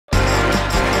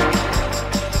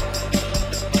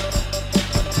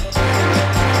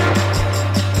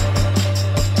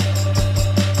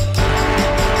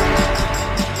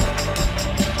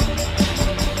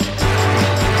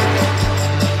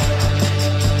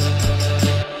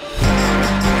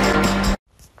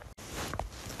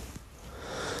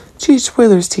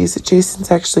Spoilers tease that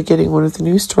Jason's actually getting one of the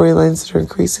new storylines that are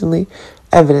increasingly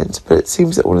evident, but it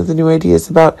seems that one of the new ideas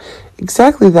about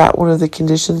exactly that, one of the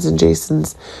conditions in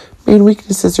Jason's main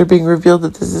weaknesses, are being revealed,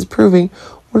 that this is proving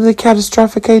one of the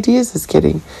catastrophic ideas is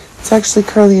getting. It's actually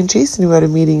Carly and Jason who had a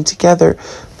meeting together,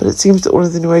 but it seems that one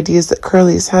of the new ideas that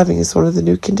Carly is having is one of the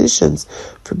new conditions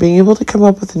for being able to come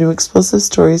up with the new explosive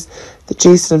stories that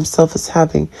Jason himself is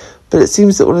having. But it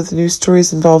seems that one of the new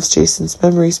stories involves Jason's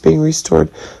memories being restored.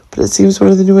 But it seems one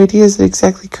of the new ideas that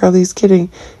exactly Carly is getting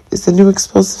is the new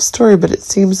explosive story. But it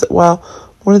seems that while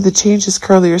one of the changes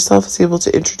Carly herself is able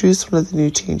to introduce, one of the new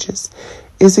changes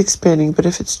is expanding. But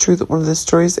if it's true that one of the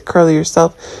stories that Carly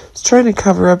herself is trying to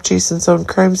cover up Jason's own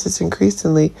crimes is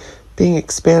increasingly being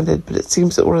expanded, but it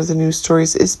seems that one of the new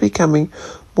stories is becoming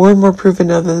more and more proven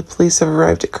now that the police have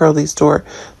arrived at Carly's door.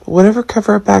 But whatever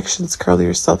cover-up actions Carly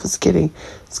herself is getting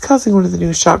is causing one of the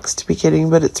new shocks to be getting,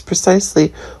 but it's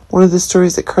precisely one of the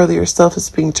stories that Carly herself is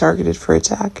being targeted for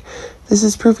attack. This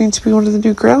is proving to be one of the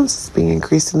new grounds that's being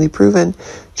increasingly proven.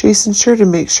 Jason's sure to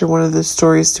make sure one of the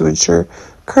stories to ensure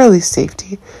Carly's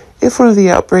safety. If one of the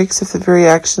outbreaks, if the very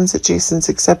actions that Jason's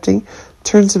accepting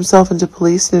turns himself into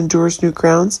police and endures new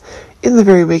grounds, in the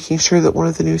very making sure that one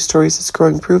of the new stories is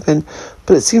growing proven.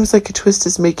 But it seems like a twist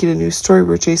is making a new story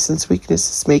where Jason's weakness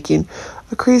is making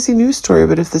a crazy new story.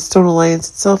 But if the Stone Alliance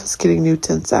itself is getting new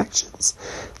tense actions,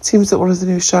 it seems that one of the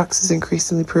new shocks is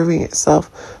increasingly proving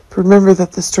itself. But remember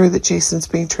that the story that Jason's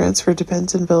being transferred to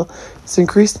Pentonville is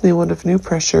increasingly one of new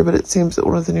pressure, but it seems that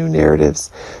one of the new narratives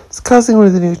is causing one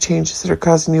of the new changes that are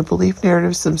causing new belief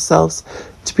narratives themselves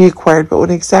to be acquired. But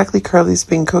when exactly Carly's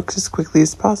being cooked as quickly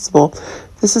as possible,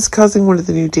 this is causing one of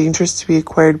the new dangers to be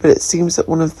acquired, but it seems that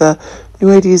one of the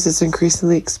new ideas is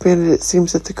increasingly expanded. It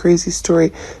seems that the crazy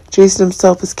story, Jason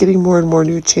himself, is getting more and more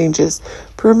new changes.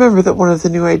 But remember that one of the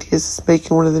new ideas is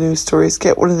making one of the new stories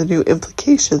get one of the new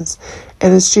implications.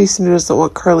 And it's Jason who doesn't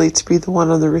want Carly to be the one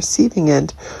on the receiving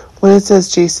end when it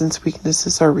says Jason's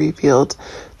weaknesses are revealed.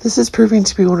 This is proving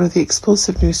to be one of the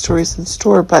explosive new stories in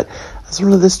store, but as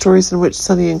one of the stories in which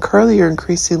Sonny and Carly are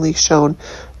increasingly shown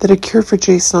that a cure for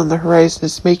Jason on the horizon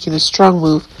is making a strong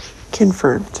move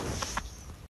confirmed.